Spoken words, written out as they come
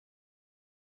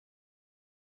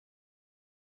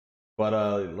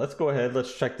But let's go ahead.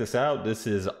 Let's check this out. This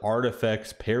is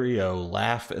Artifex Pereo,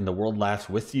 Laugh and the World Laughs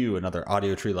With You, another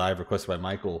audio tree live requested by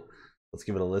Michael. Let's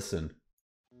give it a listen.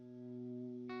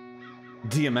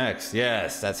 DMX,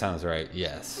 yes, that sounds right.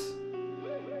 Yes.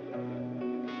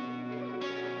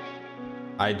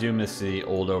 I do miss the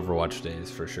old Overwatch days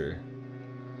for sure.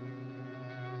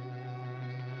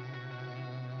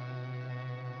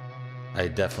 I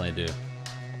definitely do.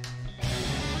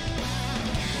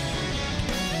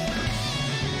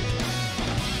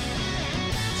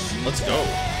 Let's go.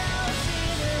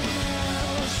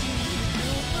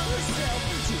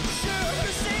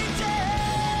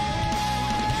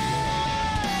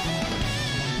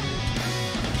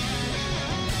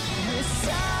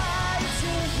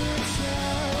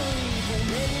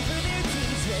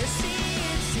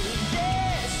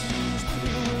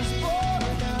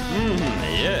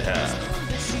 Yeah.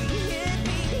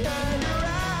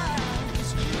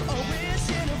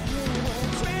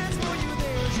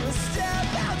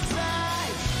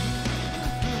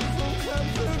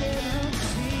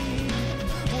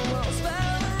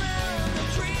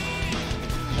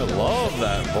 I love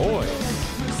that voice.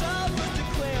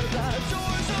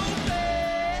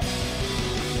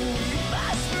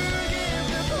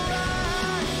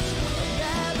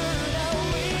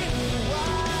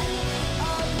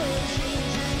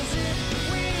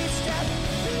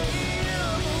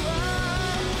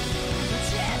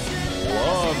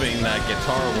 Loving that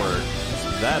guitar work.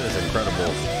 That is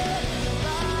incredible.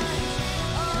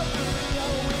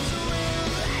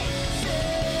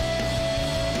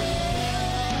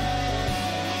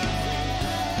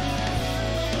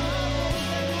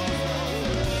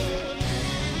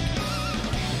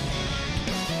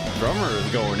 Drummer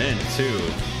is going in too.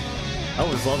 I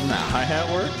was loving that hi-hat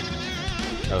work.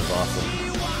 That was awesome.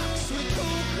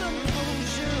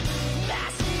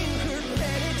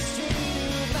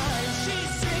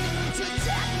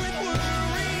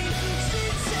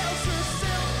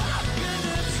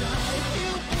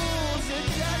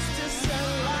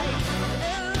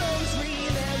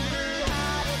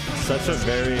 Such a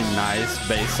very nice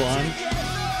bass line.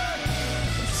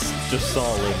 It's just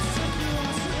solid.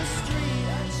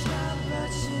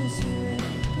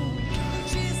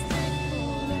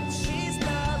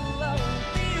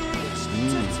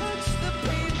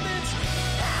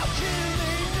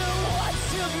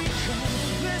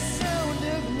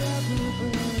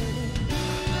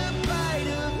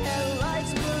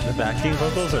 The backing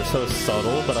vocals are so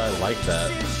subtle, but I like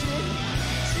that.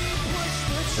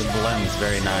 It blends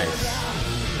very nice.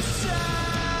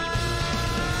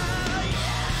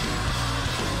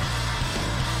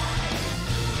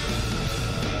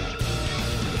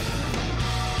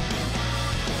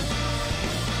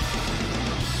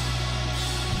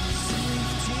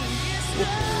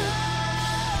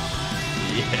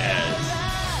 Yes.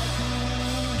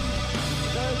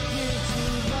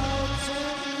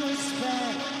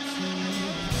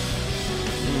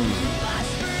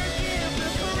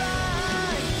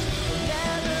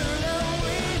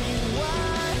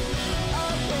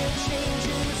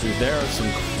 Dude, there are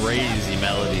some crazy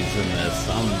melodies in this.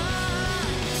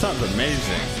 Sounds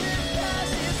amazing.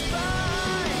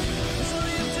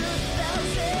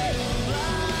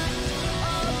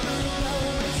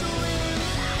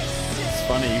 It's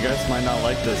funny, you guys might not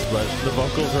like this, but the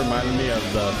vocals reminded me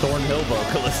of the Thornhill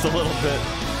vocalist a little bit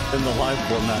in the live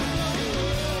format.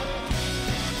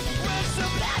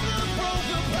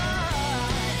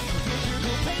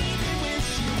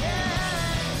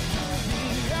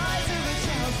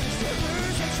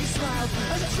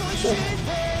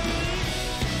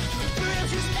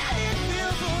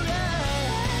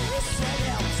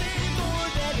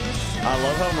 I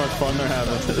love how much fun they're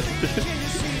having.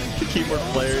 The keyboard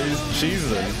player is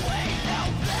cheesing.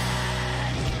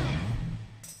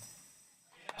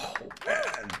 Oh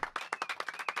man!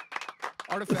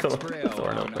 Artifex Pereo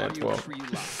on audio tree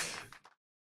live.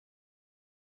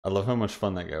 I love how much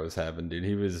fun that guy was having, dude.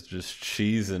 He was just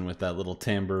cheesing with that little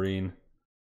tambourine.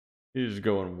 He was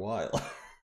going wild.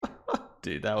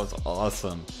 Dude, that was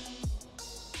awesome.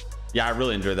 Yeah, I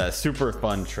really enjoyed that. Super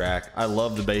fun track. I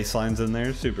love the bass lines in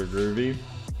there. Super groovy.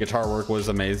 Guitar work was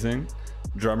amazing.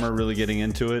 Drummer really getting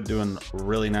into it, doing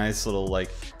really nice little like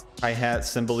hi-hat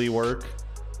cymbal-y work.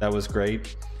 That was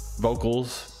great.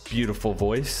 Vocals, beautiful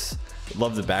voice.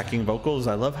 Love the backing vocals.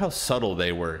 I love how subtle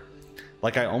they were.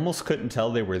 Like I almost couldn't tell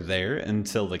they were there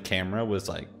until the camera was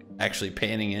like actually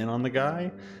panning in on the guy.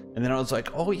 And then I was like,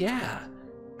 oh yeah,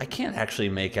 I can't actually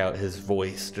make out his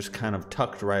voice just kind of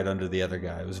tucked right under the other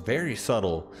guy. It was very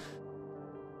subtle,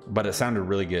 but it sounded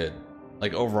really good.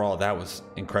 Like overall, that was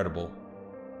incredible.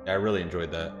 I really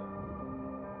enjoyed that.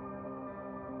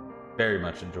 Very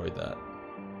much enjoyed that.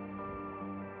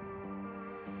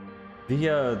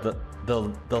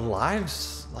 The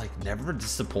lives like never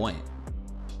disappoint.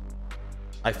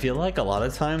 I feel like a lot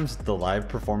of times the live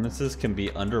performances can be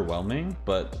underwhelming,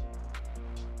 but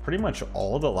pretty much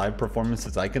all the live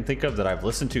performances I can think of that I've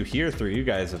listened to here through you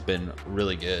guys have been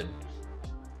really good.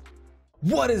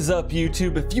 What is up,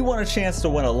 YouTube? If you want a chance to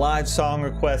win a live song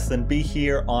request, then be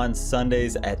here on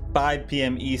Sundays at 5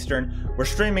 p.m. Eastern. We're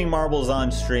streaming marbles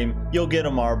on stream. You'll get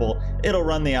a marble. It'll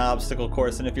run the obstacle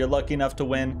course, and if you're lucky enough to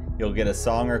win, you'll get a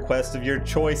song request of your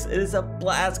choice. It is a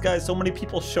blast, guys. So many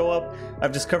people show up.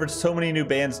 I've discovered so many new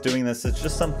bands doing this. It's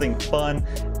just something fun,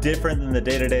 different than the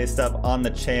day-to-day stuff on the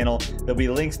channel. There'll be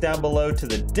links down below to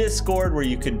the Discord where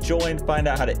you can join, find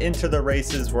out how to enter the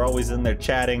races. We're always in there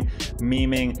chatting,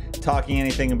 memeing, talking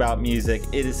anything about music.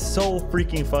 It is so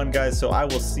freaking fun, guys. So I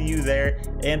will see you there.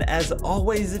 And as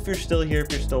always, if you're still here,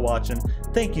 if you're still watching,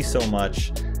 thank you so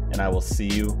much. And I will see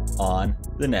you on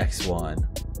the next one.